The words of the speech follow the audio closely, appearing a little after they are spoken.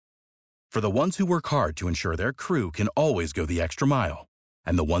For the ones who work hard to ensure their crew can always go the extra mile,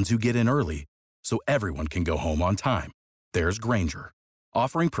 and the ones who get in early so everyone can go home on time, there's Grainger,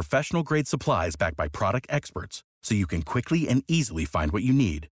 offering professional-grade supplies backed by product experts so you can quickly and easily find what you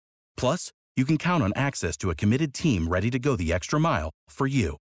need. Plus, you can count on access to a committed team ready to go the extra mile for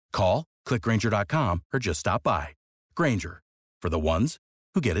you. Call, click Grainger.com, or just stop by. Grainger, for the ones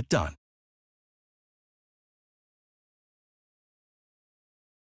who get it done.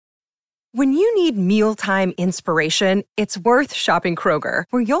 When you need mealtime inspiration, it's worth shopping Kroger,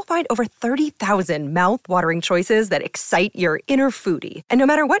 where you'll find over 30,000 mouth-watering choices that excite your inner foodie. And no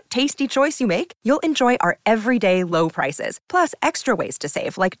matter what tasty choice you make, you'll enjoy our everyday low prices, plus extra ways to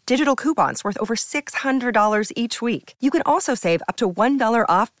save, like digital coupons worth over $600 each week. You can also save up to $1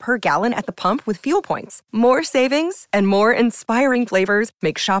 off per gallon at the pump with fuel points. More savings and more inspiring flavors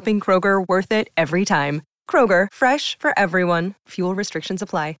make shopping Kroger worth it every time. Kroger, fresh for everyone. Fuel restrictions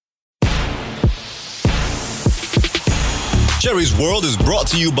apply. Cherry's World is brought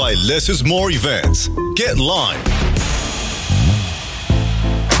to you by Less is More Events. Get Lime.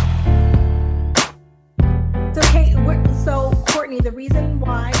 So Courtney, the reason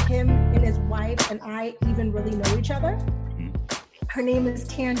why him and his wife and I even really know each other, her name is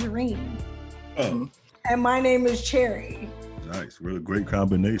Tangerine. Oh. And my name is Cherry. Nice. What a great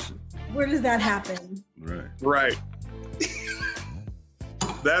combination. Where does that happen? Right.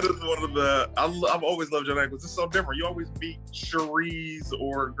 That is one of the, I've always loved your name because it's so different. You always meet Cheries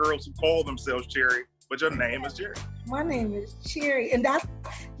or girls who call themselves Cherry, but your name is Cherry. My name is Cherry. And that's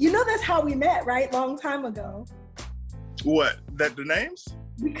how we met, right? Long time ago. What? That the names?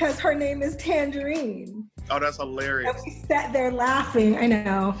 Because her name is Tangerine. Oh, that's hilarious. And we sat there laughing, I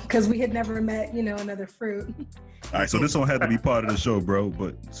know, because we had never met, another fruit. All right, so this don't have to be part of the show, bro,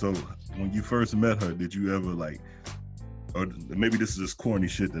 but so when you first met her, did you ever or maybe this is just corny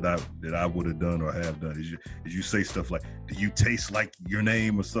shit that I would have done or have done. Did you say stuff like, "Do you taste like your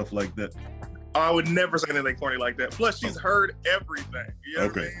name?" or stuff like that? I would never say anything corny like that. Plus, she's heard everything. You know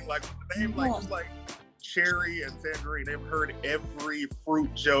what I mean? Like the name, just like Cherry and Tangerine, they've heard every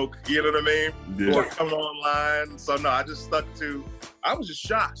fruit joke. You know what I mean? Yeah. Or coming online. So no, I just stuck to. I was just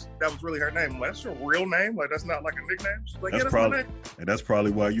shocked. That was really her name. Like, that's your real name? Like, that's not like a nickname? She's like, that's my name. And that's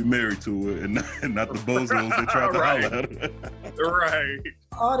probably why you married to her and not the bozos that tried to holler at her. Right.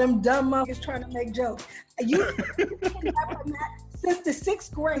 All them dumb motherfuckers trying to make jokes. Since the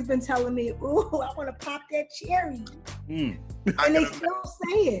 6th grade, has been telling me, "Ooh, I want to pop that cherry." And they still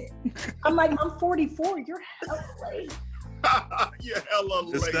say it. I'm like, I'm 44. You're hella late. You're hella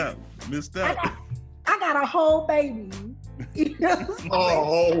late. Missed out. I got a whole baby.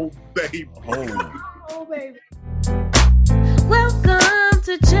 Oh, baby. Oh, baby. Welcome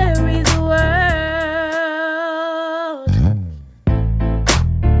to Cherry's World.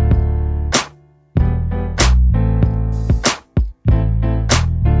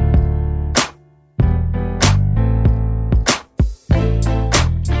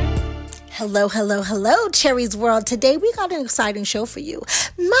 Hello, Cherry's World. Today we got an exciting show for you.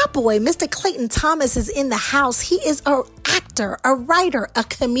 My boy, Mr. Clayton Thomas, is in the house. He is an actor, a writer, a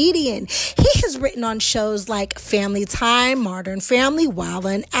comedian. He has written on shows like Family Time, Modern Family, Wild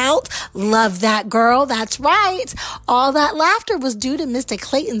 'N Out, Love That Girl. That's right. All that laughter was due to Mr.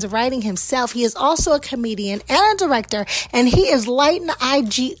 Clayton's writing himself. He is also a comedian and a director, and he is lighting the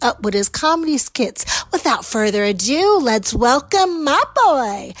IG up with his comedy skits. Without further ado, let's welcome my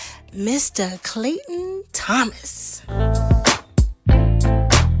boy, Mr. Clayton Thomas.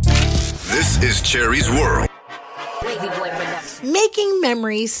 This is Cherry's World. Making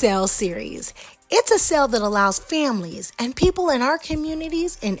Memories Sale Series. It's a sale that allows families and people in our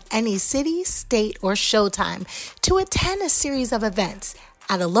communities in any city, state, or showtime to attend a series of events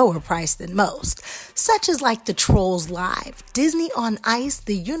at a lower price than most, such as like the Trolls Live, Disney on Ice,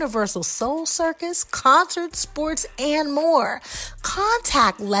 the Universal Soul Circus, concerts, sports, and more.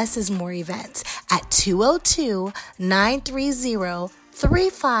 Contact Less is More Events at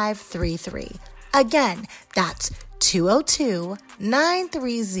 202-930-3533. Again, that's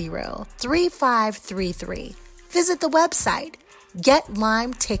 202-930-3533. Visit the website,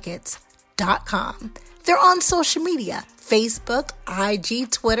 getlimetickets.com. They're on social media, Facebook, IG,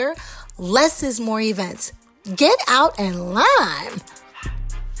 Twitter. Less is More Events. Get out and lime.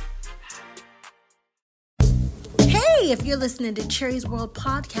 Hey, if you're listening to Cherry's World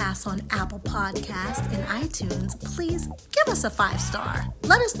Podcast on Apple Podcasts and iTunes, please give us a 5-star.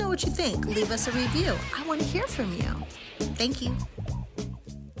 Let us know what you think. Leave us a review. I want to hear from you. Thank you.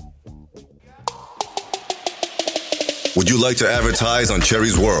 Would you like to advertise on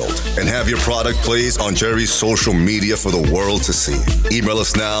Cherry's World and have your product placed on Cherry's social media for the world to see? Email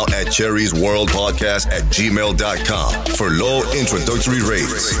us now at cherrysworldpodcast@gmail.com for low introductory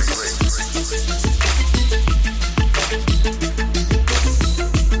rates.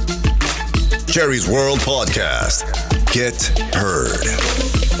 Cherry's World Podcast. Get heard.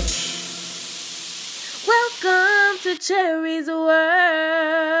 Welcome to Cherry's World.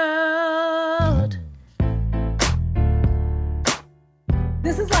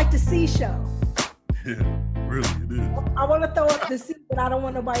 This is like the C show. Yeah, really, it is. I want to throw up the C, but I don't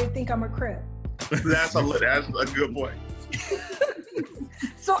want nobody to think I'm a crip. That's a good point.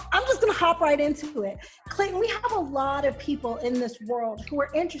 So I'm just going to hop right into it. Clayton, we have a lot of people in this world who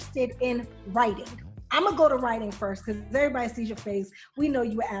are interested in writing. I'm going to go to writing first because everybody sees your face. We know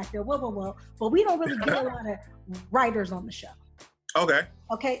you're an actor, whoa. But we don't really get a lot of writers on the show. Okay,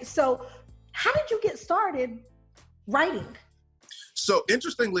 so how did you get started writing? So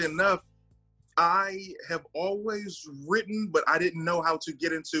interestingly enough, I have always written, but I didn't know how to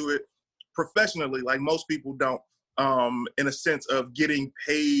get into it professionally, like most people don't, in a sense of getting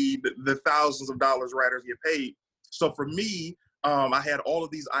paid the thousands of dollars writers get paid. So for me, I had all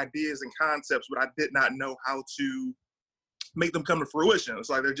of these ideas and concepts, but I did not know how to make them come to fruition. It's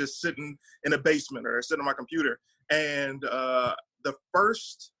like they're just sitting in a basement or sitting on my computer. And the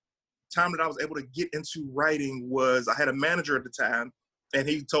first time that I was able to get into writing was I had a manager at the time, and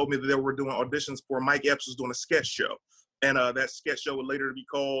he told me that they were doing auditions for Mike Epps was doing a sketch show. And that sketch show would later be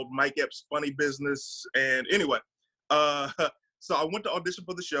called Mike Epps Funny Business. And anyway, so I went to audition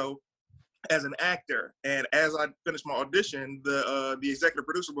for the show as an actor. And as I finished my audition, the executive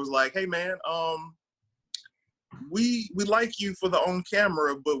producer was like, "Hey man, we like you for the on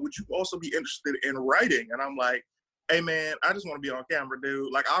camera, but would you also be interested in writing?" And I'm like, "Hey man, I just want to be on camera,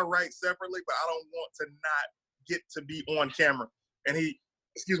 dude. Like I write separately, but I don't want to not get to be on camera." And he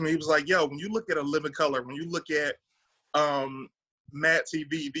was like, "Yo, when you look at A Living Color, when you look at Mad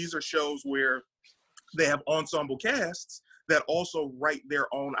TV, these are shows where they have ensemble casts that also write their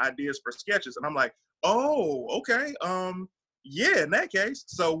own ideas for sketches." And I'm like, "Oh, okay. Yeah, in that case."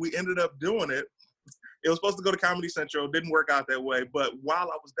 So we ended up doing it. It was supposed to go to Comedy Central. Didn't work out that way. But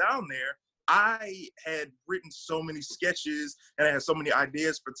while I was down there, I had written so many sketches and I had so many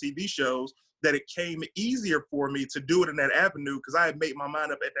ideas for TV shows that it came easier for me to do it in that avenue because I had made my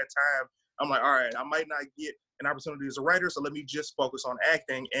mind up at that time. I'm like, all right, I might not get an opportunity as a writer, so let me just focus on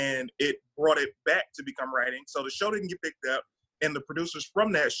acting. And it brought it back to become writing. So the show didn't get picked up, and the producers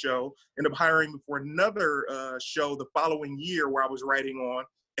from that show ended up hiring me for another show the following year where I was writing on.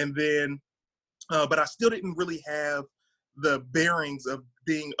 And then, but I still didn't really have the bearings of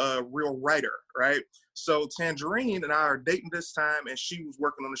being a real writer, right? So Tangerine and I are dating this time, and she was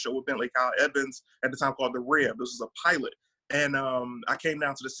working on the show with Bentley Kyle Evans at the time called The Reb. This was a pilot. And I came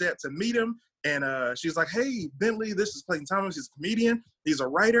down to the set to meet him, and she's like, "Hey, Bentley, this is Clayton Thomas. He's a comedian. He's a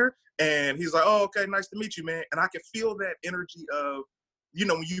writer." And he's like, "Oh, okay, nice to meet you, man." And I could feel that energy of, you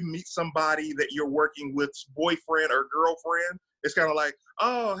know, when you meet somebody that you're working with, boyfriend or girlfriend, it's kind of like,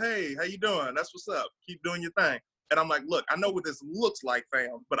 "Oh, hey, how you doing? That's what's up. Keep doing your thing." And I'm like, "Look, I know what this looks like,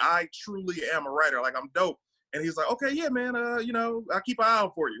 fam, but I truly am a writer. Like, I'm dope." And he's like, "Okay, yeah, man, you know, I'll keep an eye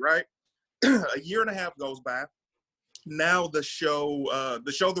out for you," right? A year and a half goes by. Now the show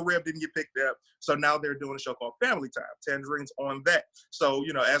The Reb didn't get picked up, so now they're doing a show called Family Time. Tangerine's on that. So,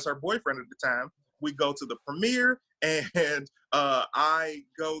 you know, as her boyfriend at the time, we go to the premiere, and I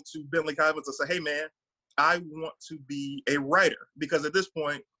go to Bentley Evans and say, "Hey, man, I want to be a writer," because at this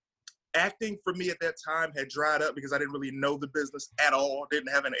point, acting for me at that time had dried up because I didn't really know the business at all, didn't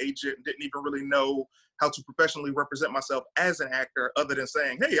have an agent, didn't even really know how to professionally represent myself as an actor other than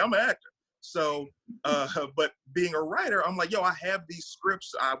saying, "Hey, I'm an actor." So, but being a writer, I'm like, "Yo, I have these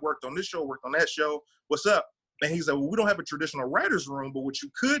scripts. I worked on this show, worked on that show. What's up?" And he said, "Well, we don't have a traditional writer's room, but what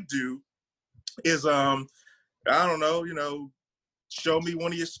you could do is, I don't know, you know, show me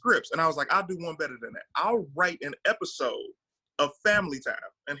one of your scripts." And I was like, "I'll do one better than that. I'll write an episode of Family Time."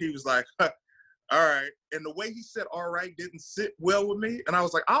 And he was like, "All right." And the way he said "all right" didn't sit well with me. And I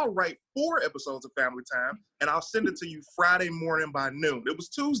was like, "I'll write 4 episodes of Family Time and I'll send it to you Friday morning by noon." It was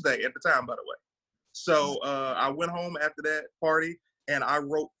Tuesday at the time, by the way. So I went home after that party and I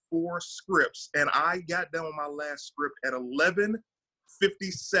wrote 4 scripts, and I got done with my last script at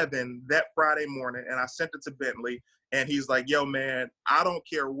 11:57 that Friday morning, and I sent it to Bentley. And he's like, "Yo, man, I don't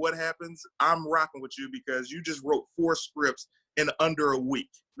care what happens. I'm rocking with you because you just wrote 4 scripts in under a week.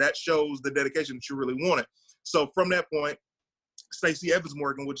 That shows the dedication that you really wanted." So from that point, Stacey Evans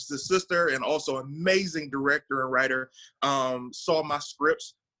Morgan, which is his sister and also amazing director and writer, saw my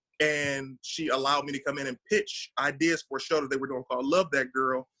scripts and she allowed me to come in and pitch ideas for a show that they were doing called Love That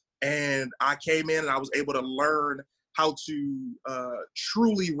Girl. And I came in and I was able to learn how to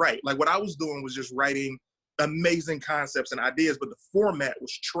truly write. Like what I was doing was just writing amazing concepts and ideas, but the format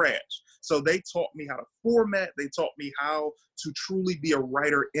was trash. So they taught me how to format. They taught me how to truly be a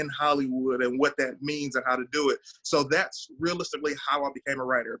writer in Hollywood and what that means and how to do it. So that's realistically how I became a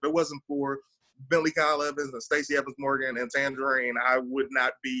writer. If it wasn't for Bentley Kyle Evans and Stacey Evans Morgan and Tangerine, I would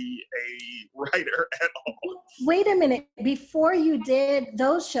not be a writer at all. Wait a minute. Before you did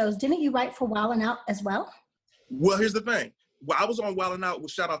those shows, didn't you write for Wild 'N Out as well? Well, here's the thing. Well, I was on Wild 'N Out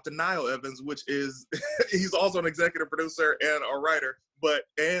with shout out to Niall Evans, which is, he's also an executive producer and a writer,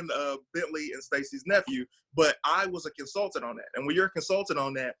 and Bentley and Stacey's nephew. But I was a consultant on that. And when you're a consultant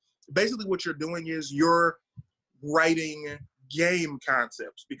on that, basically what you're doing is you're writing game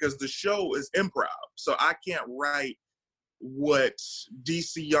concepts because the show is improv. So I can't write what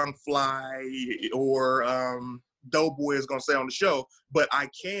DC Young Fly or Doughboy is going to say on the show, but I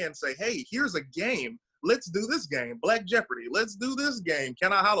can say, hey, here's a game. Let's do this game. Black Jeopardy. Let's do this game.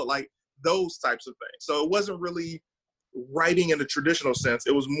 Can I holler? Like those types of things. So it wasn't really writing in the traditional sense.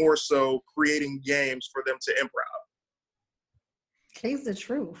 It was more so creating games for them to improv. He's the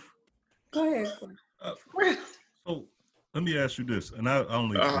truth. Go ahead. So let me ask you this, and I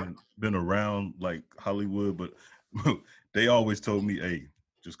only been around like Hollywood, but they always told me, hey,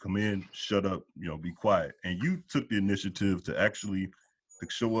 just come in, shut up, be quiet. And you took the initiative to actually to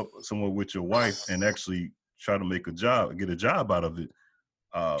show up somewhere with your wife and actually try to get a job out of it.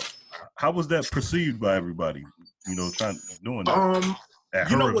 How was that perceived by everybody? Doing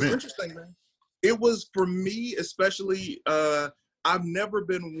that. What's interesting, man? It was for me, especially. I've never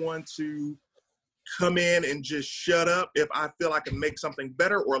been one to come in and just shut up if I feel I can make something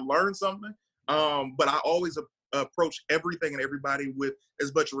better or learn something. But I always approach everything and everybody with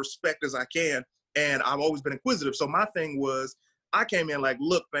as much respect as I can, and I've always been inquisitive. So my thing was, I came in like,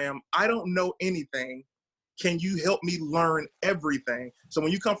 look, fam, I don't know anything. Can you help me learn everything? So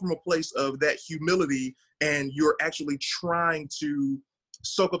when you come from a place of that humility and you're actually trying to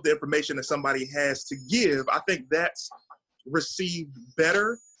soak up the information that somebody has to give, I think that's received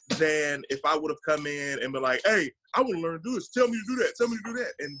better than if I would have come in and been like, hey, I want to learn to do this. Tell me to do that. Tell me to do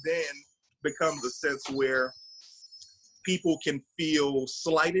that. And then becomes a sense where people can feel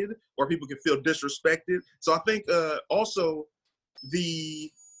slighted or people can feel disrespected. So I think also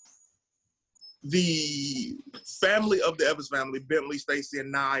the family of the Evans family, Bentley, Stacey,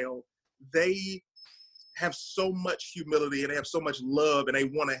 and Niall, they have so much humility and they have so much love and they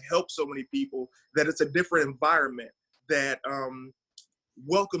want to help so many people that it's a different environment that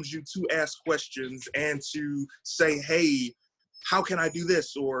welcomes you to ask questions and to say, hey, how can I do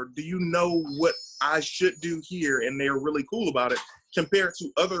this? Or do you know what I should do here? And they're really cool about it compared to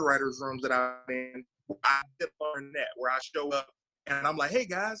other writers' rooms that I'm in. I did learn that where I show up and I'm like, hey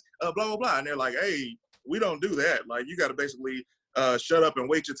guys, blah, blah, blah. And they're like, hey, we don't do that. Like, you got to basically shut up and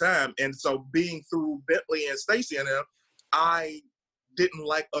wait your time. And so being through Bentley and Stacey and them, I didn't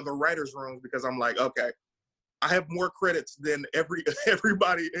like other writers' rooms because I'm like, okay, I have more credits than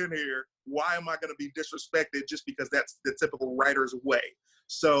everybody in here. Why am I going to be disrespected just because that's the typical writer's way?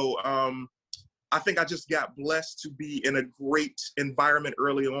 So I think I just got blessed to be in a great environment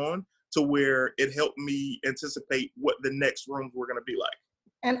early on to where it helped me anticipate what the next rooms were going to be like.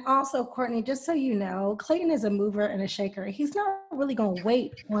 And also, Courtney, just so you know, Clayton is a mover and a shaker. He's not really going to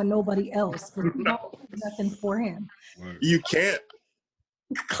wait on nobody else. Nothing for him. You can't.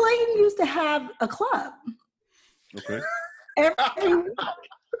 Clayton used to have a club. Okay. And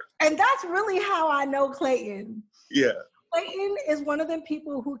that's really how I know Clayton. Yeah. Clayton is one of them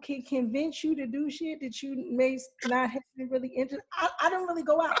people who can convince you to do shit that you may not have been really interested. I don't really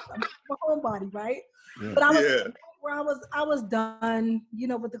go out. I'm a homebody, right? Yeah. But I was where I was done,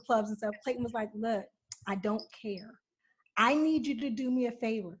 with the clubs and stuff. Clayton was like, look, I don't care. I need you to do me a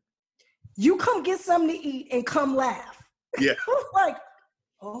favor. You come get something to eat and come laugh. Yeah. I was like,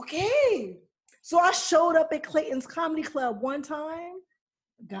 okay. So I showed up at Clayton's Comedy Club one time,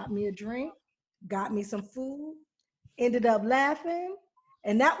 got me a drink, got me some food, ended up laughing,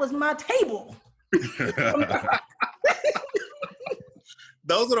 and that was my table.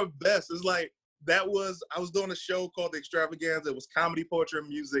 Those are the best. It's like, I was doing a show called The Extravaganza. It was comedy, poetry, and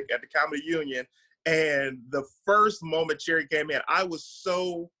music at the Comedy Union. And the first moment Cherry came in,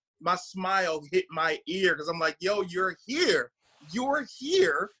 my smile hit my ear because I'm like, yo, you're here. You're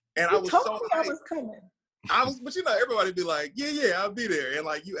here. And I was so hyped. I was coming. But everybody be like, yeah, I'll be there. And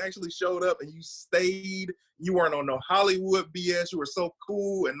like, you actually showed up and you stayed. You weren't on no Hollywood BS. You were so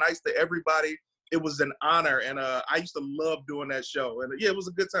cool and nice to everybody. it was an honor, and I used to love doing that show, and yeah, it was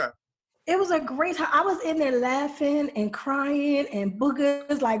a good time. It was a great time. I was in there laughing and crying and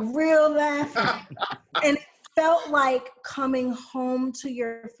boogers, like real laughing. And it felt like coming home to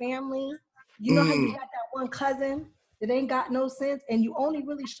your family. You know how you got that one cousin that ain't got no sense, and you only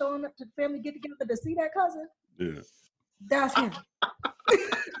really showing up to the family get together to see that cousin? Yeah. That's him.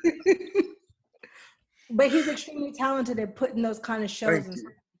 But he's extremely talented at putting those kind of shows and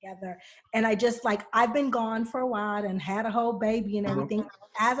stuff together. And I just I've been gone for a while and had a whole baby and everything.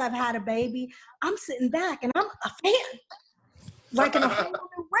 As I've had a baby, I'm sitting back and I'm a fan. Like in a whole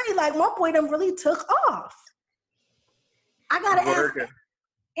new way. Like my boy done really took off. I gotta ask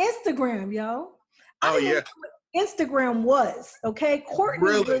Instagram, yo. I didn't know what Instagram was. Okay. Courtney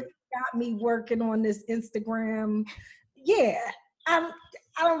really got me working on this Instagram. Yeah. I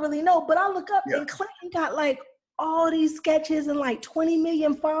don't really know, but I look up and Clayton got like all these sketches and like 20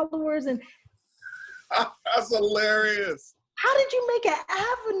 million followers. And that's hilarious. How did you make an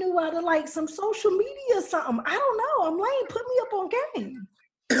avenue out of like some social media or something? I don't know. I'm lame. Put me up on game.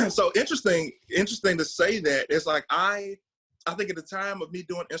 So interesting to say that. It's like I think at the time of me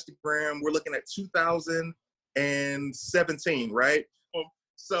doing Instagram, we're looking at 2017, right?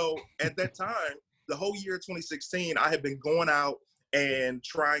 So at that time, the whole year 2016, I had been going out and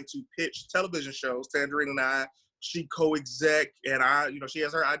trying to pitch television shows. Tangerine and I, she co-exec, and she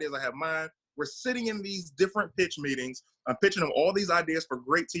has her ideas, I have mine. We're sitting in these different pitch meetings. I'm pitching them all these ideas for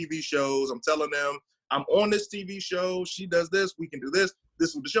great TV shows. I'm telling them, I'm on this TV show. She does this. We can do this. This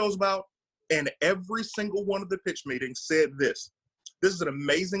is what the show's about. And every single one of the pitch meetings said this. This is an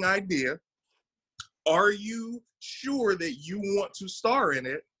amazing idea. Are you sure that you want to star in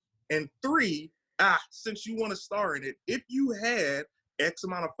it? And 3, since you want to star in it, if you had X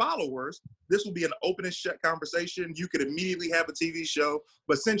amount of followers, this will be an open and shut conversation. You could immediately have a TV show.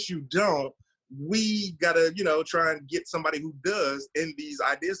 But since you don't, we got to, try and get somebody who does in these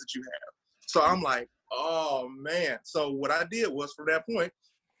ideas that you have. So I'm like, oh, man. So what I did was from that point,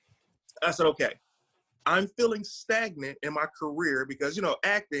 I said, okay, I'm feeling stagnant in my career because,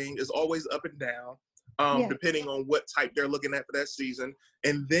 acting is always up and down. Depending on what type they're looking at for that season.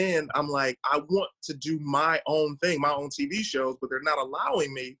 And then I'm like, I want to do my own thing, my own TV shows, but they're not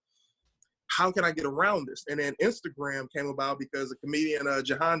allowing me. How can I get around this? And then Instagram came about because a comedian,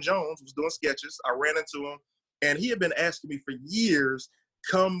 Jahan Jones, was doing sketches. I ran into him, and he had been asking me for years,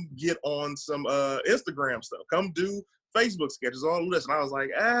 come get on some Instagram stuff. Come do Facebook sketches, all this. And I was like,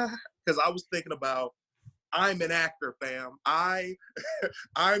 because I was thinking about, I'm an actor, fam. I'm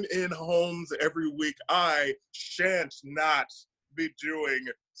in homes every week. I shan't not be doing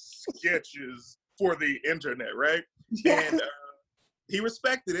sketches for the internet, right? Yes. And he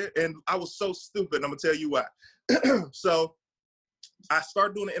respected it, and I was so stupid, and I'm gonna tell you why. So I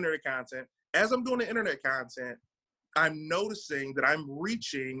started doing the internet content. As I'm doing the internet content, I'm noticing that I'm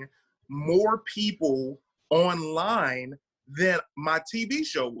reaching more people online than my TV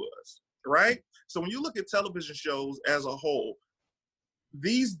show was, right? So when you look at television shows as a whole,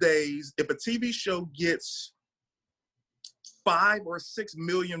 these days, if a TV show gets 5 or 6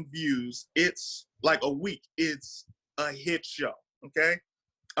 million views, it's like a week. It's a hit show, okay?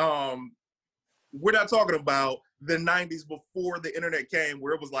 We're not talking about the 90s before the internet came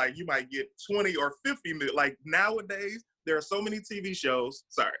where it was like you might get 20 or 50 million. Like nowadays, there are so many TV shows.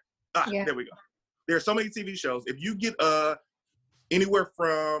 There we go. There are so many TV shows. If you get anywhere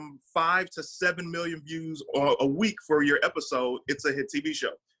from 5 to 7 million views a week for your episode, it's a hit TV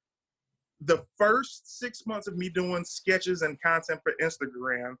show. The first 6 months of me doing sketches and content for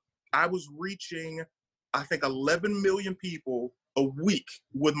Instagram, I was reaching, I think, 11 million people a week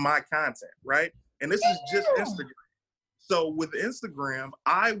with my content, right? And this is just Instagram. So with Instagram,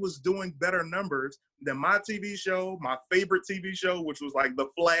 I was doing better numbers than my TV show, my favorite TV show, which was like The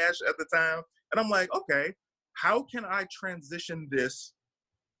Flash at the time. And I'm like, okay, how can I transition this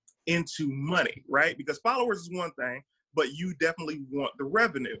into money, right? Because followers is one thing, but you definitely want the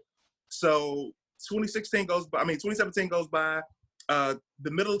revenue. So 2017 goes by,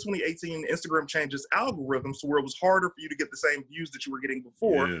 the middle of 2018, Instagram changes algorithms where it was harder for you to get the same views that you were getting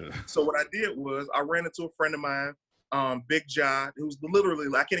before. Yeah. So what I did was I ran into a friend of mine, Big John, who's literally,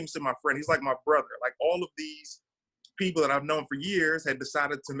 I can't even say my friend, he's like my brother. Like all of these people that I've known for years had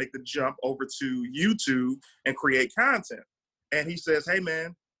decided to make the jump over to YouTube and create content. And he says, hey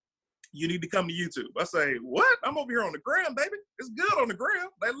man, you need to come to YouTube. I say, what? I'm over here on the gram, baby. It's good on the gram.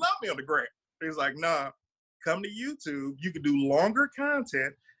 They love me on the gram. He's like, nah, come to YouTube. You can do longer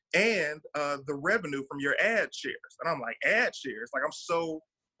content and the revenue from your ad shares. And I'm like, ad shares? Like, I'm so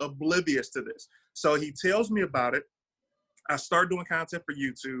oblivious to this. So he tells me about it. I start doing content for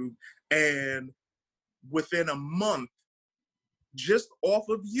YouTube, and within a month, just off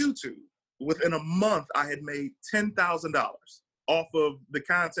of YouTube, within a month, I had made $10,000 off of the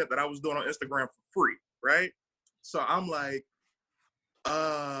content that I was doing on Instagram for free, right? So I'm like,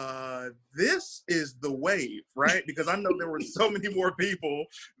 this is the wave, right? Because I know there were so many more people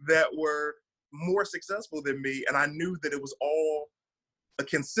that were more successful than me, and I knew that it was all a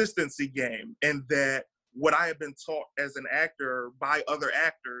consistency game, and that what I had been taught as an actor by other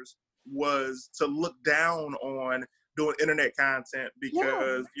actors was to look down on doing internet content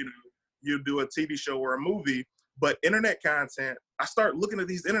because, you know, you do a TV show or a movie, but internet content, I start looking at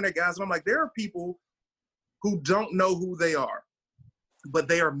these internet guys and I'm like, there are people who don't know who they are, but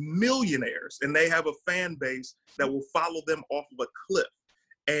they are millionaires and they have a fan base that will follow them off of a cliff.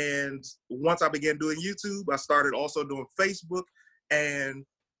 And once I began doing YouTube, I started also doing Facebook, and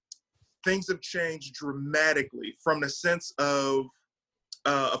things have changed dramatically from the sense of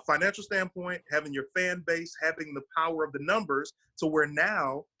a financial standpoint, having your fan base, having the power of the numbers, to where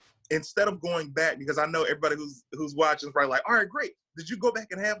now, instead of going back, because I know everybody who's watching is probably like, all right, great. Did you go back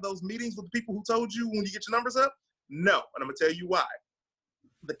and have those meetings with the people who told you when you get your numbers up? No, and I'm gonna tell you why.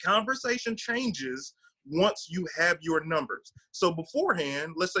 The conversation changes once you have your numbers. So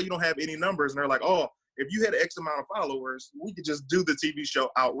beforehand, let's say you don't have any numbers and they're like, oh, if you had X amount of followers, we could just do the TV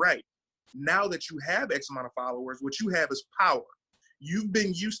show outright. Now that you have X amount of followers, what you have is power. You've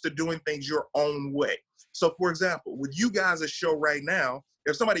been used to doing things your own way. So for example, with you guys' show right now,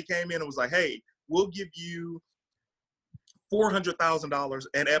 if somebody came in and was like, hey, we'll give you $400,000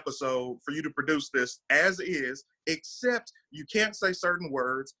 an episode for you to produce this as is, except you can't say certain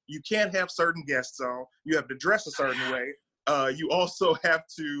words, you can't have certain guests on, you have to dress a certain way, you also have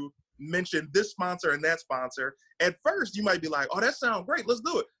to mention this sponsor and that sponsor. At first, you might be like, oh, that sounds great, let's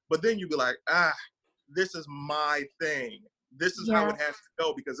do it. But then you'll be like, this is my thing. This is how it has to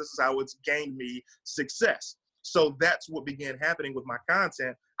go because this is how it's gained me success. So that's what began happening with my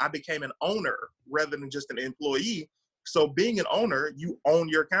content. I became an owner rather than just an employee. So being an owner, you own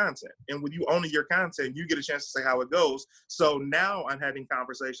your content. And when you own your content, you get a chance to say how it goes. So now I'm having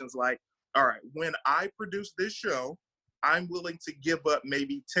conversations like, all right, when I produce this show, I'm willing to give up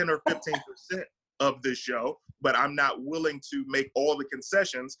maybe 10 or 15% of this show, but I'm not willing to make all the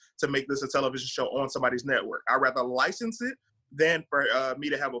concessions to make this a television show on somebody's network. I'd rather license it than for me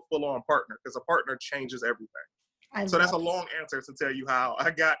to have a full-on partner, because a partner changes everything. So that's a long answer to tell you how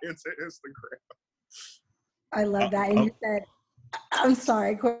I got into Instagram. I love that. And you said, I'm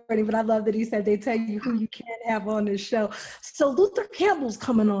sorry, Courtney, but I love that he said they tell you who you can't have on this show. So Luther Campbell's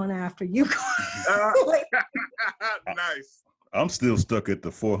coming on after you. Nice. I'm still stuck at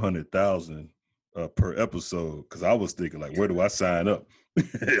the 400,000 per episode, because I was thinking, like, where do I sign up?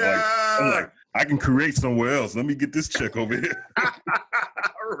 I'm like, I can create somewhere else. Let me get this check over here.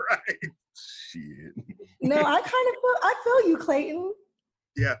 Right. Shit. No, I feel you, Clayton.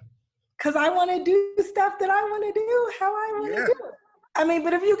 Yeah. Because I want to do stuff that I want to do how I want to do it. I mean,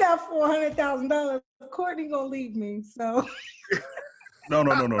 but if you got $400,000, Courtney gonna leave me. So. No.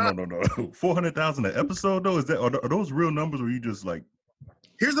 400,000 an episode though? Are those real numbers, or you just like?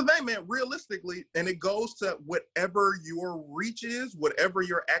 Here's the thing, man. Realistically, and it goes to whatever your reach is, whatever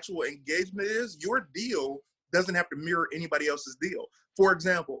your actual engagement is. Your deal doesn't have to mirror anybody else's deal. For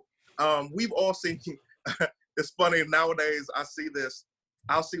example, we've all seen. It's funny nowadays. I see this.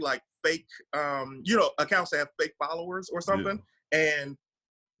 I'll see like fake, accounts that have fake followers or something. Yeah. And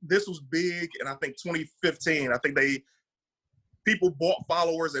this was big, and I think 2015. I think people bought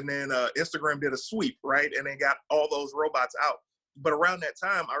followers, and then Instagram did a sweep, right? And they got all those robots out. But around that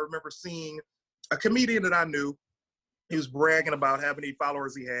time, I remember seeing a comedian that I knew. He was bragging about how many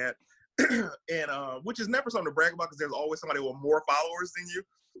followers he had, and which is never something to brag about because there's always somebody with more followers than you.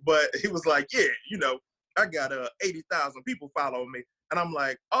 But he was like, yeah, I got 80,000 people following me. And I'm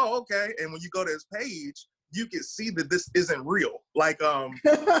like, oh, okay. And when you go to his page, you can see that this isn't real. Like,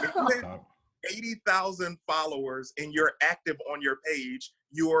 if you have 80,000 followers and you're active on your page,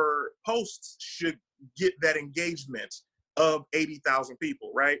 your posts should get that engagement of 80,000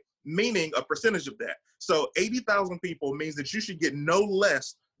 people, right? Meaning a percentage of that. So 80,000 people means that you should get no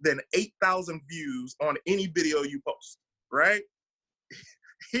less than 8,000 views on any video you post, right?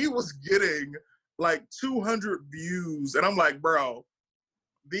 He was getting like 200 views. And I'm like, bro,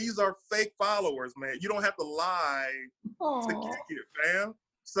 these are fake followers, man. You don't have to lie to kick it, man.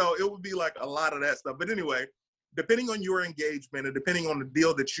 So it would be like a lot of that stuff. But anyway, depending on your engagement and depending on the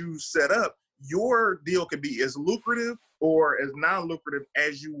deal that you set up, your deal can be as lucrative or as non-lucrative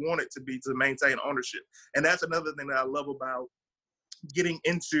as you want it to be to maintain ownership. And that's another thing that I love about getting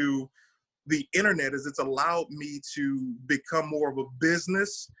into the internet is it's allowed me to become more of a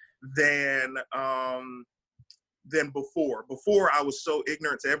business than before. Before, I was so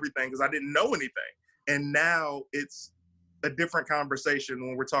ignorant to everything because I didn't know anything. And now it's a different conversation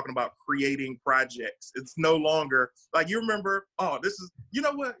when we're talking about creating projects. It's no longer like, you remember, you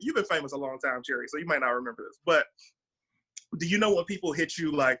know what? You've been famous a long time, Cherry, so you might not remember this, but do you know when people hit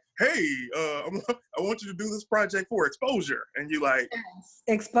you like, hey, I want you to do this project for exposure? And you like,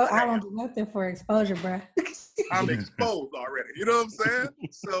 yes. I don't do nothing for exposure, bro. I'm exposed already. You know what I'm saying?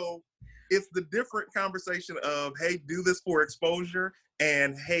 So it's the different conversation of, hey, do this for exposure.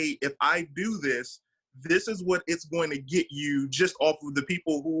 And hey, if I do this, this is what it's going to get you just off of the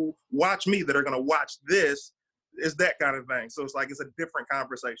people who watch me that are going to watch this. Is that kind of thing. So it's like, it's a different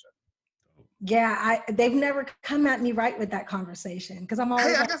conversation. Yeah, they've never come at me right with that conversation because I'm always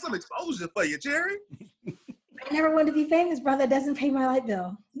I got some exposure for you, Jerry. I never wanted to be famous, brother. That doesn't pay my light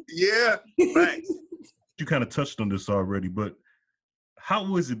bill. Yeah, thanks. You kind of touched on this already, but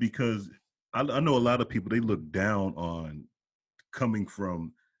how is it? Because I know a lot of people, they look down on coming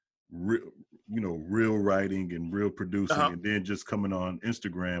from real writing and real producing, and then just coming on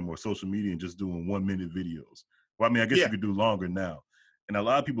Instagram or social media and just doing 1-minute videos. Well, I mean, I guess you could do longer now. And a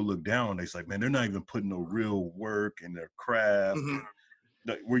lot of people look down. They're like, man, they're not even putting no real work in their craft.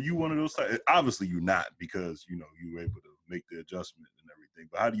 Mm-hmm. Were you one of those? Obviously, you're not, because you were able to make the adjustment and everything.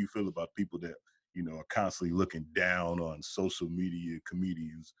 But how do you feel about people that are constantly looking down on social media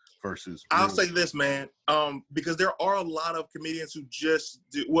comedians versus? I'll say this, man, because there are a lot of comedians who just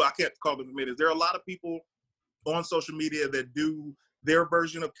do. Well, I can't call them comedians. There are a lot of people on social media that do their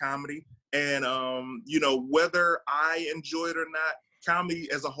version of comedy, and whether I enjoy it or not. Comedy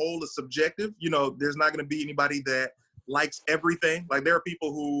as a whole is subjective. There's not going to be anybody that likes everything. Like, there are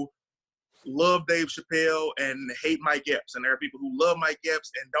people who love Dave Chappelle and hate Mike Epps, and there are people who love Mike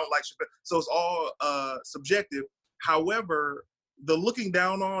Epps and don't like Chappelle. So it's all subjective. However, the looking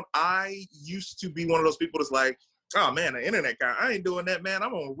down on, I used to be one of those people that's like, oh man, the internet guy, I ain't doing that, man.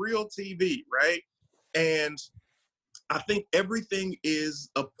 I'm on real TV, right? And I think everything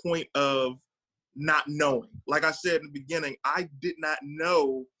is a point of not knowing. Like I said in the beginning, I did not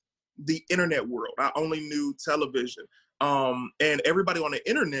know the internet world. I only knew television. And everybody on the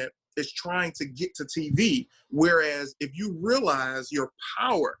internet is trying to get to TV. Whereas if you realize your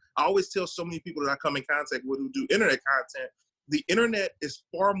power, I always tell so many people that I come in contact with who do internet content, the internet is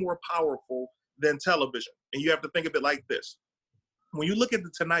far more powerful than television. And you have to think of it like this. When you look at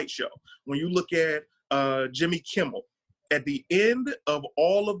The Tonight Show, when you look at Jimmy Kimmel, at the end of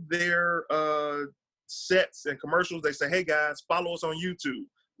all of their sets and commercials, they say, hey guys, follow us on YouTube,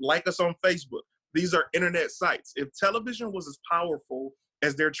 like us on Facebook. These are internet sites. If television was as powerful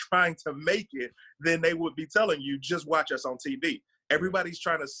as they're trying to make it, then they would be telling you, just watch us on TV. Everybody's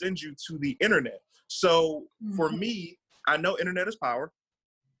trying to send you to the internet. So for me, I know internet is power.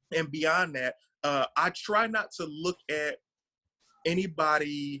 And beyond that, I try not to look at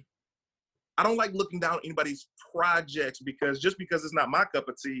anybody. I don't like looking down at anybody's projects, because just because it's not my cup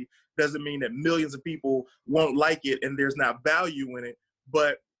of tea doesn't mean that millions of people won't like it and there's not value in it.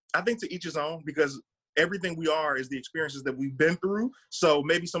 But I think to each his own, because everything we are is the experiences that we've been through. So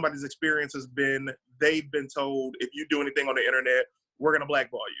maybe somebody's experience has been, they've been told, if you do anything on the internet, we're going to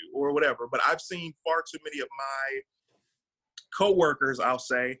blackball you or whatever. But I've seen far too many of my coworkers, I'll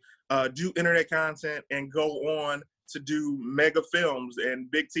say, do internet content and go on to do mega films and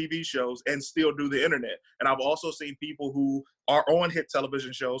big TV shows and still do the internet. And I've also seen people who are on hit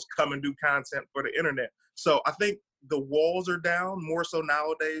television shows come and do content for the internet. So I think the walls are down more so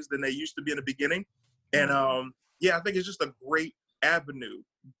nowadays than they used to be in the beginning. And I think it's just a great avenue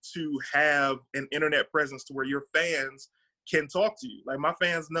to have an internet presence to where your fans can talk to you. Like, my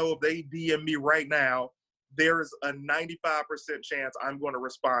fans know if they DM me right now, there is a 95% chance I'm going to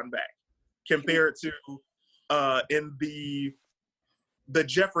respond back, compared to in the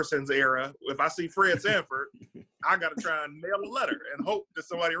Jeffersons era. If I see Fred Sanford, I got to try and mail a letter and hope that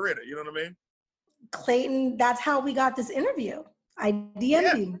somebody read it. You know what I mean? Clayton, that's how we got this interview. I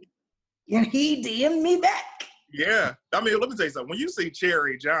DM'd him, and he DM'd me back. Yeah. I mean, let me tell you something. When you see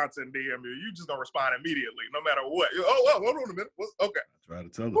Cherry Johnson DM you just going to respond immediately, no matter what. Oh, hold on a minute. Okay. I try to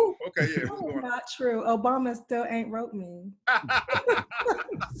tell them. Ooh, okay, yeah. That's not true. Obama still ain't wrote me.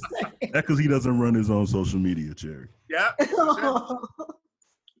 That's because he doesn't run his own social media, Cherry. Yeah.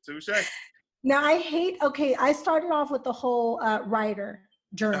 Touche. Now, I started off with the whole writer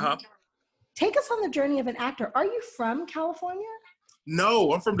journey. Take us on the journey of an actor. Are you from California?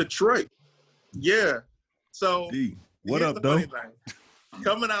 No, I'm from Detroit. Yeah. So, what up, though?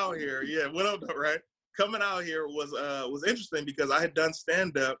 Coming out here, what up, though, right? Coming out here was interesting because I had done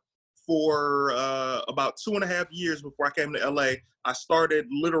stand-up for about 2.5 years before I came to LA. I started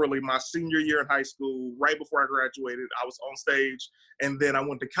literally my senior year in high school. Right before I graduated, I was on stage, and then I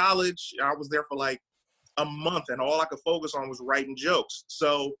went to college. I was there for like a month, and all I could focus on was writing jokes.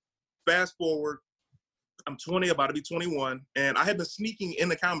 So fast forward, I'm 20, about to be 21, and I had been sneaking in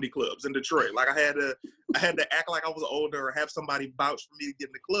the comedy clubs in Detroit. Like I had to act like I was older or have somebody vouch for me to get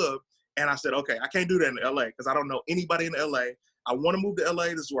in the club. And I said, okay, I can't do that in LA because I don't know anybody in LA. I want to move to LA.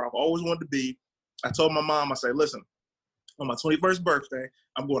 This is where I've always wanted to be. I told my mom, I said, listen, on my 21st birthday,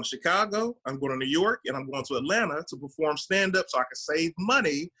 I'm going to Chicago, I'm going to New York, and I'm going to Atlanta to perform stand-up so I can save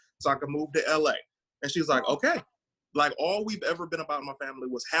money so I can move to LA. And she's like, okay. Like all we've ever been about in my family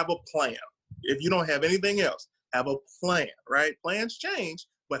was have a plan. If you don't have anything else, have a plan, right? Plans change,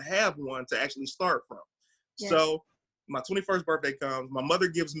 but have one to actually start from. Yes. So my 21st birthday comes, my mother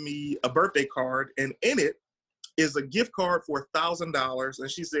gives me a birthday card, and in it is a gift card for $1,000. And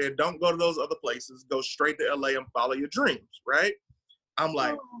she said, don't go to those other places. Go straight to LA and follow your dreams, right? I'm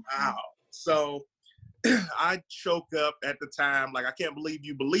like, wow. So I choke up at the time. Like, I can't believe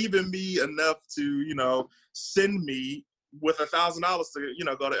you believe in me enough to, send me with $1,000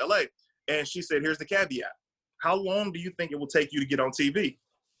 to, go to LA. And she said, here's the caveat. How long do you think it will take you to get on TV?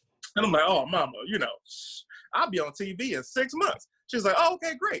 And I'm like, oh, mama, I'll be on TV in 6 months. She's like, oh,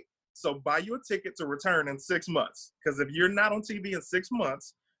 okay, great. So buy you a ticket to return in 6 months. Because if you're not on TV in 6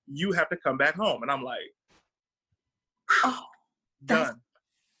 months, you have to come back home. And I'm like, oh, done.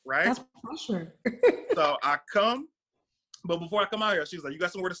 Right? That's pressure. So I come. But before I come out here, she's like, you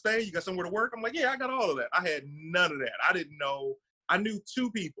got somewhere to stay? You got somewhere to work? I'm like, yeah, I got all of that. I had none of that. I didn't know. I knew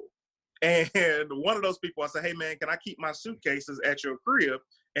 2 people. And one of those people, I said, hey, man, can I keep my suitcases at your crib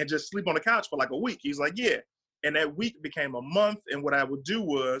and just sleep on the couch for like a week? He's like, yeah. And that week became a month. And what I would do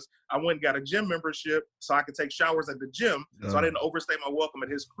was I went and got a gym membership so I could take showers at the gym. So I didn't overstay my welcome at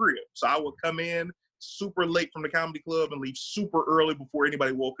his crib. So I would come in super late from the comedy club and leave super early before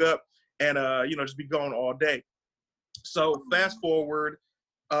anybody woke up and, just be gone all day. So fast forward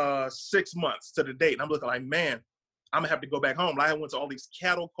 6 months to the date. And I'm looking like, man, I'm going to have to go back home. I went to all these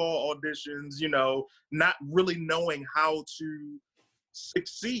cattle call auditions, not really knowing how to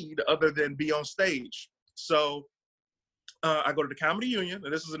succeed other than be on stage. So I go to the Comedy Union,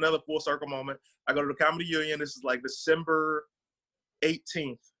 and this is another full circle moment. I go to the Comedy Union. This is like December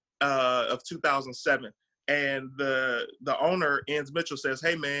 18th of 2007. And the owner, Enz Mitchell, says,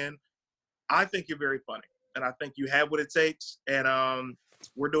 hey, man, I think you're very funny. And I think you have what it takes. And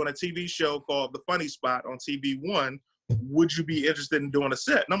we're doing a TV show called The Funny Spot on TV One. Would you be interested in doing a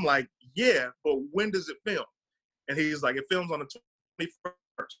set? And I'm like, yeah, but when does it film? And he's like, it films on the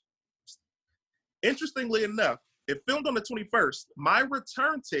 21st. Interestingly enough, it filmed on the 21st. My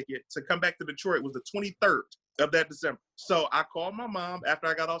return ticket to come back to Detroit was the 23rd of that December. So I called my mom after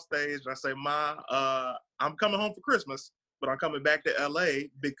I got off stage. And I say, Ma, I'm coming home for Christmas, but I'm coming back to LA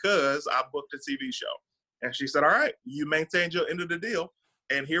because I booked a TV show. And she said, all right, you maintained your end of the deal.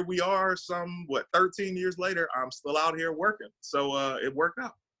 And here we are 13 years later, I'm still out here working. So it worked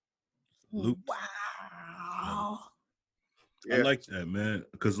out. Wow. Yeah. I like that, man.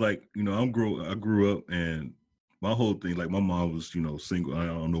 Because, I grew up and my whole thing, like my mom was, single. I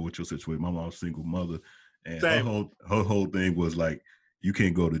don't know what your situation, my mom's single mother. And her whole thing was like, you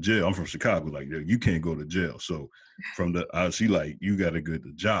can't go to jail. I'm from Chicago. Like, you can't go to jail. So she like, you got to get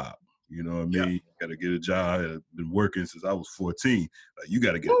the job. You know what I mean? Yeah. You got to get a job. I've been working since I was 14. You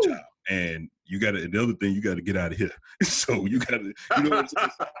got to get a job. And the other thing, you got to get out of here. So you got to, what I'm saying?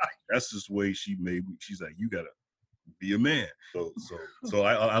 That's just the way she made me. She's like, you got to be a man. So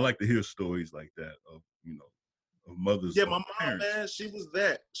I like to hear stories like that of mothers. Yeah, my mom, man, she was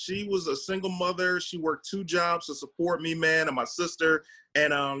that. She was a single mother. She worked 2 jobs to support me, man, and my sister.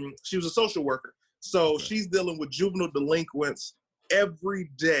 And she was a social worker. So she's dealing with juvenile delinquents every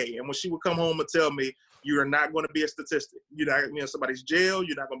day. And when she would come home and tell me, you are not going to be a statistic. You're not going to be in somebody's jail.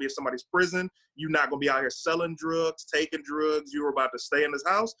 You're not going to be in somebody's prison. You're not going to be out here selling drugs, taking drugs. You were about to stay in this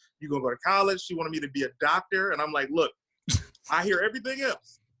house. You're going to go to college. She wanted me to be a doctor. And I'm like, look, I hear everything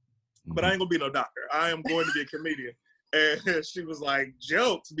else, but I ain't going to be no doctor. I am going to be a comedian. And she was like,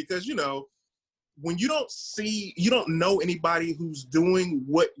 jokes, because, when you don't know anybody who's doing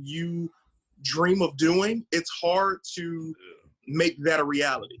what you dream of doing, it's hard to make that a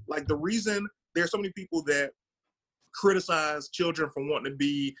reality. Like, the reason there's so many people that criticize children for wanting to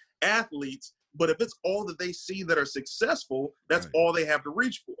be athletes, but if it's all that they see that are successful, that's all they have to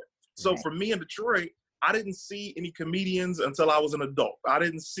reach for. So for me in Detroit, I didn't see any comedians until I was an adult. I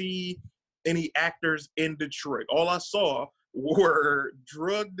didn't see any actors in Detroit. All I saw were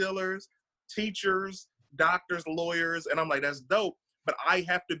drug dealers, teachers, doctors, lawyers, and I'm like, that's dope. but I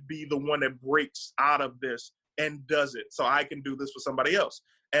have to be the one that breaks out of this and does it so I can do this for somebody else.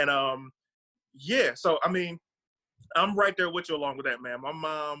 And so I mean, I'm right there with you along with that, man. My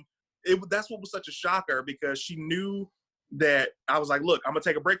mom, that's what was such a shocker, because she knew that I was like, look, I'm gonna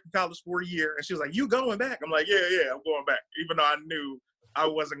take a break from college for a year, and she was like, you going back? I'm like, yeah, I'm going back, even though I knew I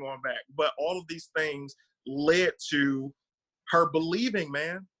wasn't going back. But all of these things led to her believing,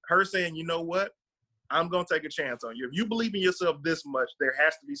 man, her saying, you know what, I'm gonna take a chance on you. If you believe in yourself this much, there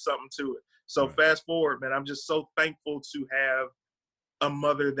has to be something to it. So fast forward, man, I'm just so thankful to have a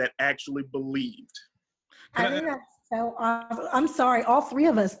mother that actually believed. I think that's so awesome. I'm sorry, all three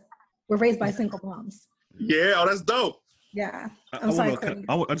of us were raised by single moms. Yeah, oh, that's dope. Yeah, I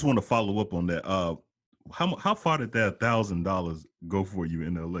just want to follow up on that. How far did that $1,000 go for you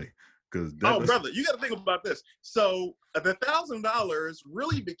in LA? Because brother, you got to think about this. So the $1,000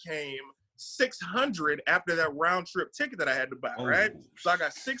 really became $600 after that round trip ticket that I had to buy, right? So I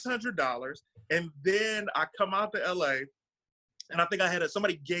got $600, and then I come out to LA, and I think I had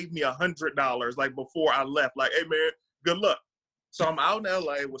somebody gave me $100 like before I left, like, hey man, good luck. So I'm out in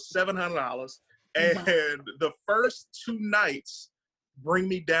LA with $700, and the first 2 nights bring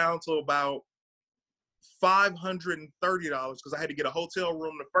me down to about $530 because I had to get a hotel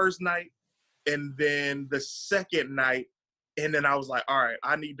room the first night, and then the second night, and then I was like, all right,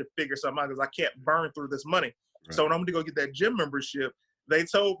 I need to figure something out because I can't burn through this money. Right. So when I'm going to go get that gym membership, they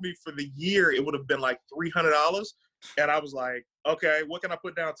told me for the year it would have been like $300, and I was like, okay, what can I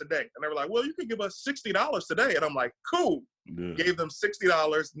put down today? And they were like, well, you can give us $60 today. And I'm like, cool. Yeah. Gave them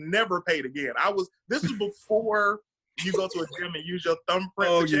 $60, never paid again. This was before you go to a gym and use your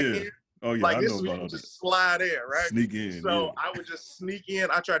thumbprint to check in. Oh, yeah, like I this know was about just slide in, right? Sneak in. So I would just sneak in.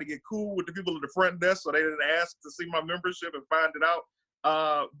 I tried to get cool with the people at the front desk so they didn't ask to see my membership and find it out.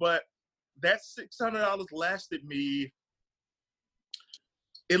 But that $600 lasted me.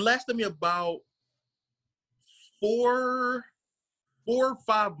 It lasted me about 4 or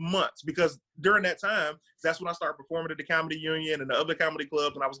 5 months, because during that time, that's when I started performing at the Comedy Union and the other comedy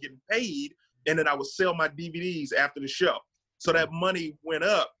clubs, and I was getting paid, and then I would sell my DVDs after the show. So that money went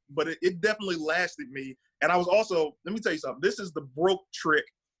up, but it definitely lasted me. And I was also, let me tell you something, this is the broke trick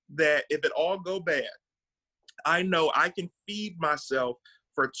that if it all go bad, I know I can feed myself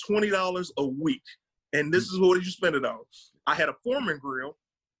for $20 a week. And this is what you spend it on. I had a Foreman grill.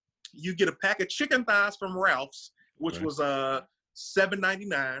 You get a pack of chicken thighs from Ralph's, which was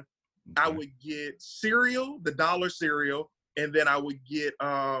 $7.99. I would get cereal, the dollar cereal, and then I would get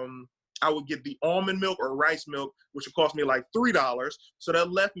the almond milk or rice milk, which would cost me like $3. So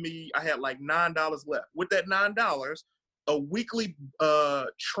that left me, I had like $9 left. With that $9, a weekly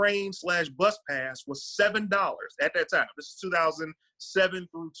train/bus pass was $7 at that time. This is 2007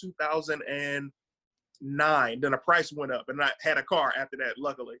 through 2009. Then the price went up, and I had a car after that,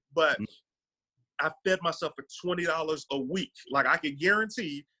 luckily. But I fed myself for $20 a week. Like, I could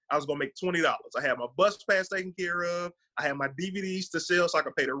guarantee I was gonna make $20. I had my bus pass taken care of. I had my DVDs to sell so I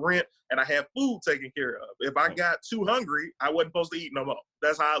could pay the rent, and I had food taken care of. If I got too hungry, I wasn't supposed to eat no more.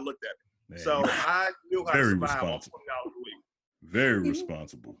 That's how I looked at it. Man, so I knew how to survive on $20 a week. Very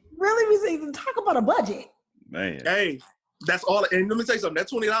responsible. Really, we talk about a budget. Man. Hey, that's all. And let me tell you something. That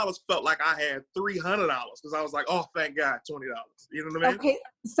 $20 felt like I had $300 because I was like, oh, thank God, $20. You know what I mean? Okay,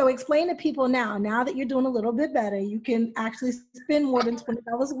 so explain to people now that you're doing a little bit better, you can actually spend more than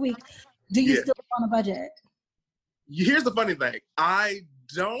 $20 a week. Do you still on a budget? Here's the funny thing. I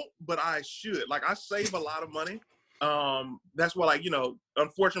don't, but I should. Like, I save a lot of money. That's why, like,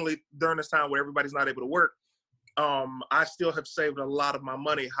 unfortunately, during this time where everybody's not able to work, I still have saved a lot of my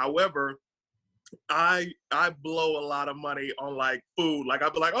money. However, I blow a lot of money on like food. Like,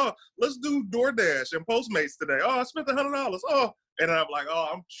 I'll be like, oh, let's do DoorDash and Postmates today. Oh, I spent $100. Oh, and then I'm like, oh,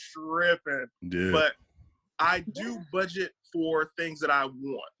 I'm tripping. Yeah. But I do budget for things that I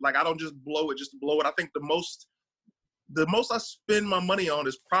want. Like, I don't just blow it just to blow it. I think the most I spend my money on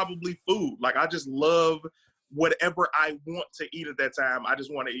is probably food. Like, I just love whatever I want to eat at that time. I just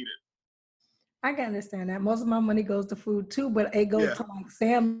want to eat it. I can understand that. Most of my money goes to food too, but it goes to like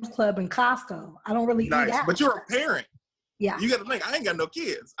Sam's Club and Costco. I don't really eat out. But you're a parent. Yeah. You got to think, I ain't got no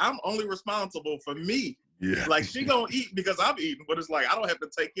kids. I'm only responsible for me. Yeah. Like, she gonna eat because I'm eating, but it's like, I don't have to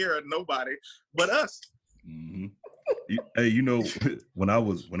take care of nobody but us. Mm-hmm. Hey, when I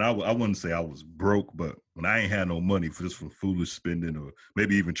wouldn't say I was broke, but when I ain't had no money for foolish spending or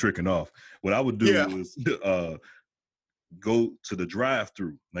maybe even tricking off, what I would do was go to the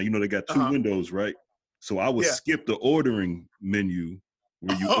drive-through. Now, they got 2 windows, right? So I would skip the ordering menu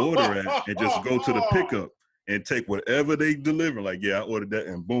where you order at and just go to the pickup and take whatever they deliver. Like, I ordered that,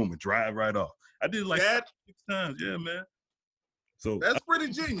 and boom, and drive right off. I did like 6 times. Yeah, man. So that's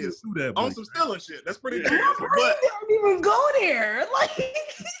pretty genius. Do that, On some stealing shit. That's pretty genius. But didn't even go there. Like,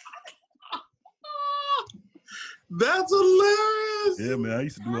 that's hilarious. Yeah, man. I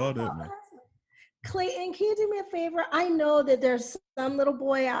used to do all that, man. Clayton, can you do me a favor? I know that there's some little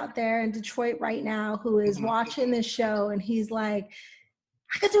boy out there in Detroit right now who is watching this show and he's like,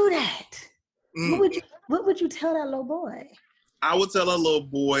 I could do that. What would you tell that little boy? I would tell a little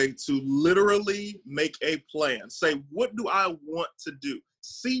boy to literally make a plan. Say, what do I want to do?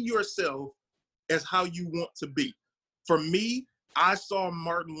 See yourself as how you want to be. For me, I saw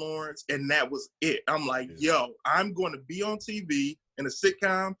Martin Lawrence and that was it. I'm like, yo, I'm going to be on TV in a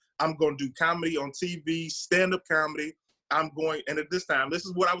sitcom. I'm going to do comedy on TV, stand-up comedy. And at this time, this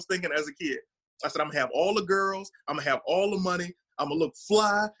is what I was thinking as a kid. I said, I'm going to have all the girls. I'm going to have all the money. I'm going to look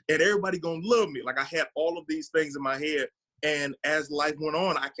fly and everybody going to love me. Like I had all of these things in my head. And as life went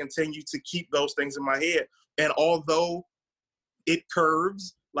on, I continued to keep those things in my head. And although it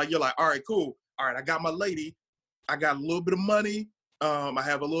curves, like you're like, all right, cool. All right, I got my lady. I got a little bit of money. I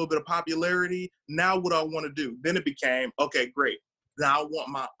have a little bit of popularity. Now what do I want to do? Then it became, okay, great. Now I want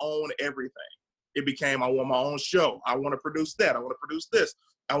my own everything. It became, I want my own show. I want to produce that. I want to produce this.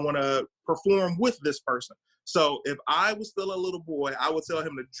 I want to perform with this person. So if I was still a little boy, I would tell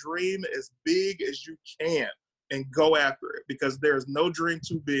him to dream as big as you can and go after it, because there's no dream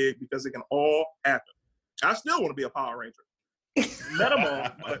too big, because it can all happen. I still want to be a Power Ranger. Let them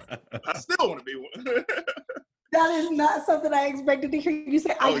on, but I still want to be one. That is not something I expected to hear you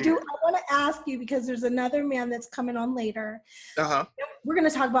say. I want to ask you, because there's another man that's coming on later. Uh-huh. We're going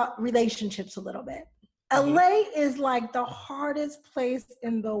to talk about relationships a little bit. LA is like the hardest place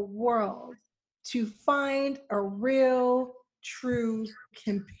in the world to find a real, true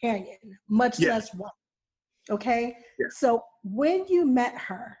companion, much less one. Okay? Yeah. So when you met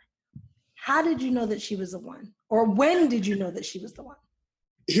her, how did you know that she was the one? Or when did you know that she was the one?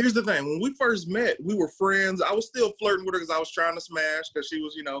 Here's the thing. When we first met, we were friends. I was still flirting with her because I was trying to smash, because she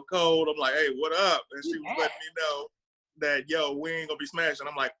was, cold. I'm like, hey, what up? And she was letting me know that, yo, we ain't going to be smashing.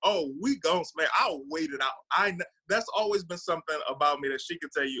 I'm like, oh, we going to smash. I'll wait it out. That's always been something about me that she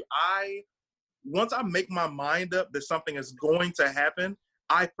could tell you. Once I make my mind up that something is going to happen,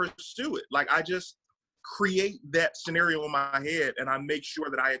 I pursue it. Like, I just create that scenario in my head, and I make sure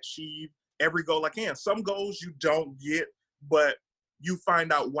that I achieve every goal I can. Some goals you don't get, but you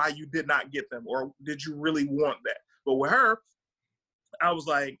find out why you did not get them, or did you really want that? But with her, I was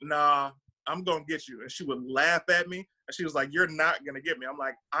like, nah, I'm going to get you. And she would laugh at me, and she was like, you're not going to get me. I'm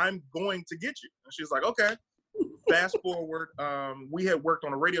like, I'm going to get you. And she was like, okay. Fast forward, we had worked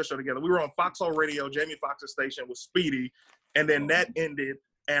on a radio show together. We were on Foxhole Radio, Jamie Foxx's station with Speedy, and then that ended.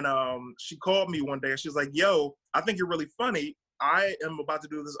 And she called me one day, and she was like, yo, I think you're really funny. I am about to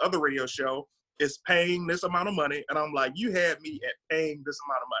do this other radio show. It's paying this amount of money. And I'm like, you had me at paying this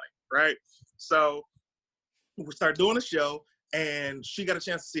amount of money, right? So we started doing a show, and she got a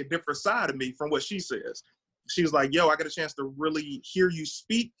chance to see a different side of me from what she says. She was like, yo, I got a chance to really hear you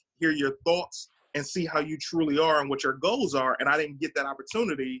speak, hear your thoughts, and see how you truly are and what your goals are. And I didn't get that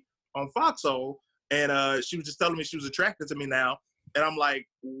opportunity on Foxhole. And she was just telling me she was attracted to me now. And I'm like,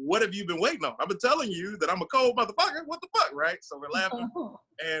 what have you been waiting on? I've been telling you that I'm a cold motherfucker. What the fuck, right? So we're laughing.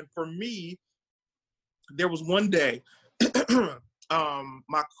 And for me, there was one day,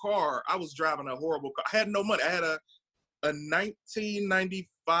 my car, I was driving a horrible car. I had no money. I had a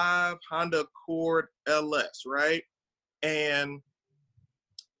 1995 Honda Accord LS, right? And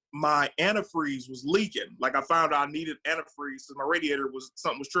my antifreeze was leaking. Like, I found out I needed antifreeze because my radiator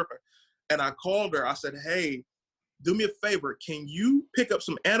something was tripping. And I called her. I said, hey, do me a favor. Can you pick up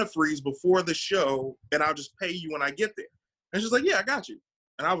some antifreeze before the show, and I'll just pay you when I get there? And she's like, yeah, I got you.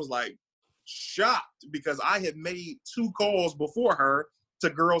 And I was like, shocked, because I had made 2 calls before her to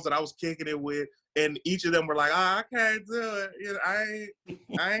girls that I was kicking it with, and each of them were like, I can't do it. I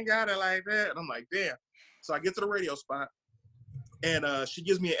ain't got it like that. And I'm like, damn. So I get to the radio spot, and she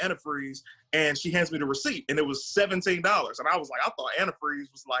gives me an antifreeze, and she hands me the receipt, and it was $17. And I was like, I thought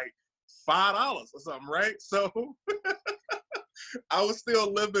antifreeze was like $5 or something, right? So I was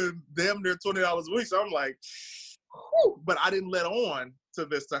still living damn near $20 a week. So I'm like, whew, but I didn't let on to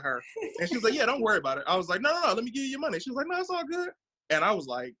her. And she was like, yeah, don't worry about it. I was like, no, let me give you your money. She was like, no, it's all good. And I was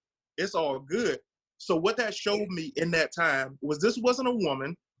like, it's all good. So what that showed me in that time was this wasn't a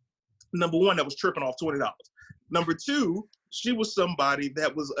woman, number one, that was tripping off $20. Number two, she was somebody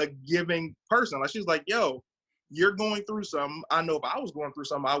that was a giving person. Like, she was like, yo, you're going through something. I know if I was going through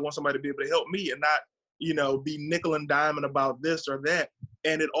something, I want somebody to be able to help me and not, be nickel and diming about this or that.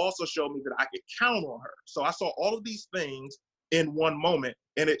 And it also showed me that I could count on her. So I saw all of these things in one moment,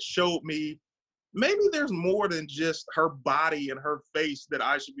 and it showed me maybe there's more than just her body and her face that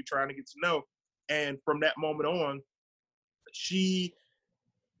I should be trying to get to know. And from that moment on,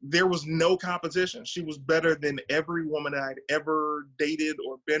 there was no competition. She was better than every woman I'd ever dated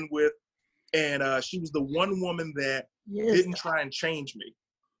or been with. And she was the one woman that didn't try and change me.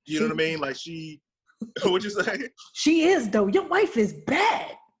 You know what I mean? Like what'd you say? She is, though. Your wife is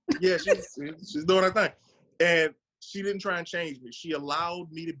bad. Yeah, she's doing her thing. And she didn't try and change me. She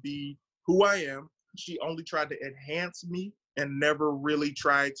allowed me to be who I am. She only tried to enhance me and never really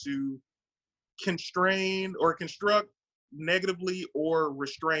tried to constrain or construct negatively or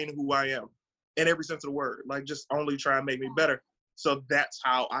restrain who I am in every sense of the word. Like, just only try and make me better. So that's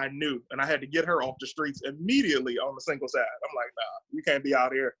how I knew. And I had to get her off the streets immediately on the single side. I'm like, nah, you can't be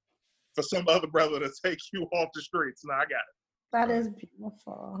out here for some other brother to take you off the streets. Nah, I got it. That is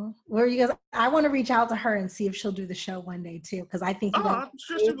beautiful. Where you guys? I want to reach out to her and see if she'll do the show one day too, because I think I'm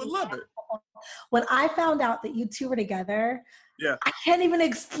sure she would love it. When I found out that you two were together, yeah, I can't even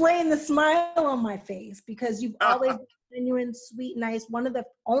explain the smile on my face, because you've always been genuine, sweet, nice. One of the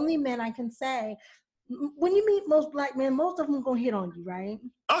only men I can say, when you meet most black men, most of them gonna hit on you, right?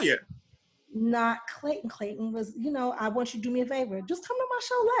 Oh yeah. Not Clayton. Clayton was, I want you to do me a favor. Just come to my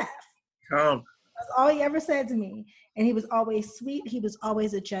show, laugh. Come. That's all he ever said to me. And he was always sweet. He was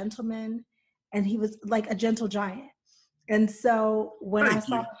always a gentleman. And he was like a gentle giant. And so when I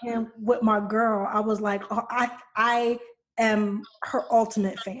saw him with my girl, I was like, oh, I am her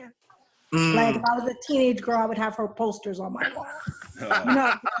ultimate fan. Like, if I was a teenage girl, I would have her posters on my wall.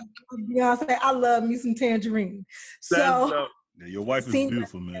 Beyonce, I love me some Tangerine. So yeah, your wife is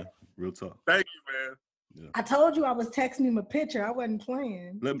beautiful, man. Real talk. Thank you, man. Yeah. I told you I was texting him a picture. I wasn't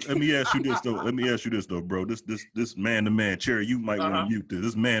playing. Let me ask you this though. Bro. This man-to-man, Cherry, you might want to mute this.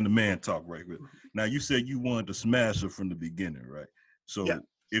 This man-to-man talk right here. Now, you said you wanted to smash her from the beginning, right? So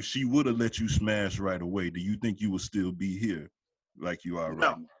if she would have let you smash right away, do you think you would still be here like you are right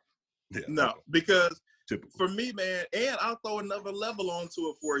now? Yeah, no, because for me, man, and I'll throw another level onto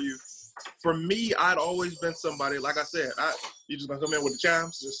it for you. For me, I'd always been somebody, like I said, you just gonna come in with the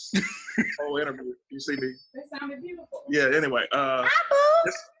chimes, just whole interview. You see me? That sounded beautiful. Yeah. Anyway,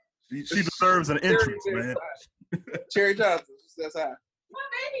 she deserves an entrance, man. Cherry Johnson, that's how. My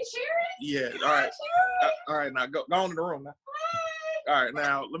baby Cherry. Yeah. All right. All right. Now go on in the room now. All right.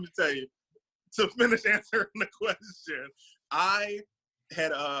 Now let me tell you. To finish answering the question, I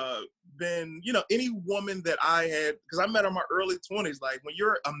had been, any woman that I had, because I met her in my early 20s. Like, when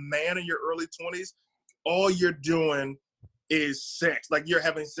you're a man in your early 20s, all you're doing is sex. Like, you're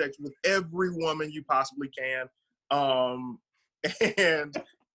having sex with every woman you possibly can. And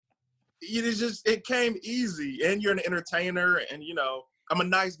it came easy. And you're an entertainer, and I'm a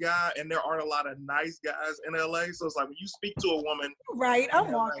nice guy, and there aren't a lot of nice guys in LA. So it's like, when you speak to a woman, right?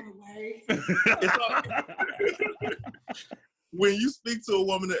 I'm walking away. When you speak to a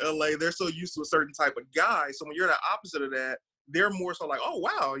woman in LA, they're so used to a certain type of guy. So when you're the opposite of that, they're more so like, oh,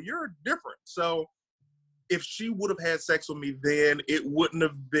 wow, you're different. So if she would have had sex with me then, it wouldn't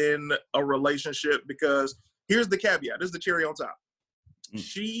have been a relationship, because here's the caveat. This is the cherry on top.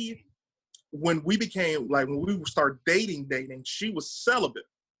 When we started dating, she was celibate.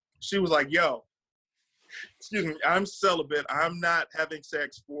 She was like, yo, excuse me, I'm celibate. I'm not having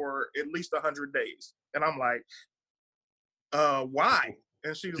sex for at least 100 days. And I'm like, why?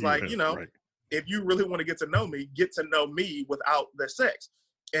 And she was like, right. If you really want to get to know me without the sex.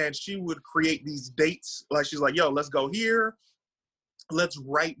 And she would create these dates. Like, she's like, yo, let's go here. Let's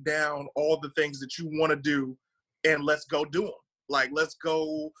write down all the things that you want to do, and let's go do them. Like, let's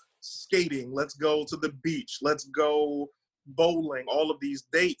go skating. Let's go to the beach. Let's go bowling, all of these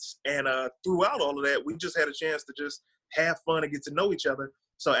dates. And throughout all of that, we just had a chance to just have fun and get to know each other.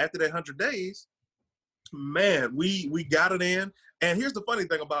 So after that 100 days, man, we got it in. And here's the funny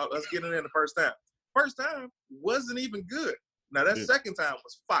thing about us getting it in the first time. First time wasn't even good. Now, that second time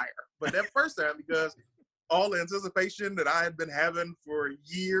was fire. But that first time, because all the anticipation that I had been having for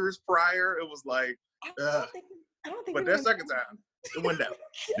years prior, it was like, I don't think but that second time, it went down.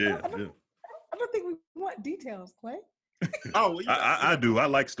 I don't think we want details, Clay. Oh, well, I do. I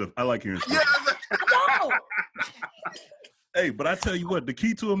like stuff. I like hearing stuff. Yeah, Hey, but I tell you what, the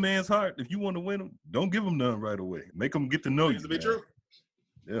key to a man's heart, if you want to win him, don't give him none right away. Make him get to know you. To be true.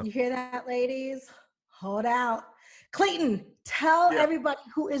 Yeah. You hear that, ladies? Hold out. Clayton, tell everybody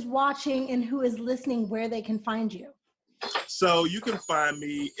who is watching and who is listening where they can find you. So you can find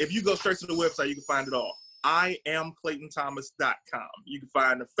me, if you go straight to the website, you can find it all. IamClaytonThomas.com. You can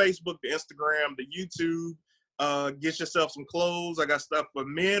find the Facebook, the Instagram, the YouTube. Get yourself some clothes. I got stuff for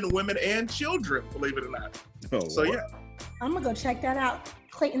men, women, and children, believe it or not. I'm going to go check that out.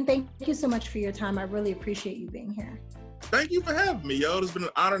 Clayton, thank you so much for your time. I really appreciate you being here. Thank you for having me, yo. It's been an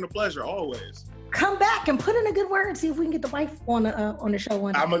honor and a pleasure always. Come back and put in a good word. See if we can get the wife on the show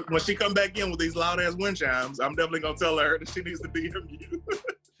one day. When she come back in with these loud ass wind chimes, I'm definitely gonna tell her that she needs to DM you.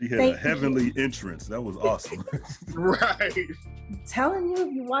 She had a heavenly entrance. That was awesome. Right. I'm telling you,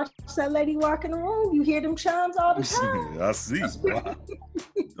 if you watch that lady walk in the room, you hear them chimes all the time. I see. Wow.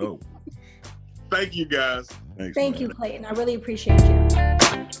 Dope. Thank you, guys. Thanks, Thank man. you, Clayton. I really appreciate you.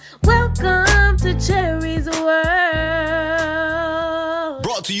 Welcome to Cherry's World.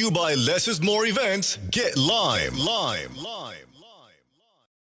 Brought to you by Less is More Events. Get Lime.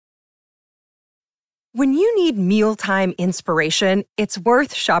 When you need mealtime inspiration, it's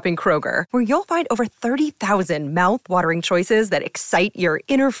worth shopping Kroger, where you'll find over 30,000 mouth-watering choices that excite your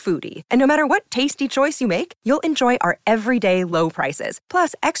inner foodie. And no matter what tasty choice you make, you'll enjoy our everyday low prices,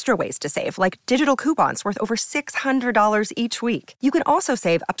 plus extra ways to save, like digital coupons worth over $600 each week. You can also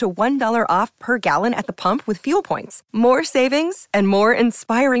save up to $1 off per gallon at the pump with fuel points. More savings and more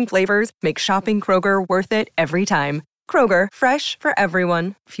inspiring flavors make shopping Kroger worth it every time. Kroger, fresh for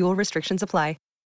everyone. Fuel restrictions apply.